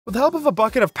With the help of a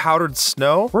bucket of powdered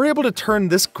snow, we're able to turn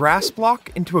this grass block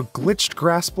into a glitched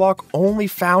grass block only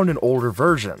found in older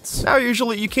versions. Now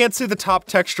usually you can't see the top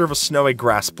texture of a snowy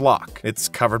grass block. It's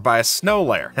covered by a snow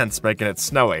layer, hence making it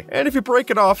snowy. And if you break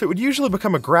it off, it would usually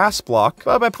become a grass block,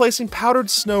 but by placing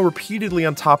powdered snow repeatedly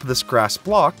on top of this grass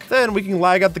block, then we can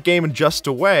lag out the game in just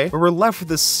a way where we're left with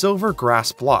this silver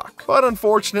grass block. But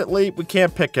unfortunately, we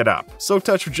can't pick it up. Soak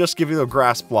Touch would just give you a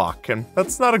grass block, and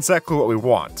that's not exactly what we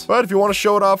want. But if you want to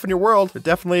show it off in your world, it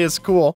definitely is cool.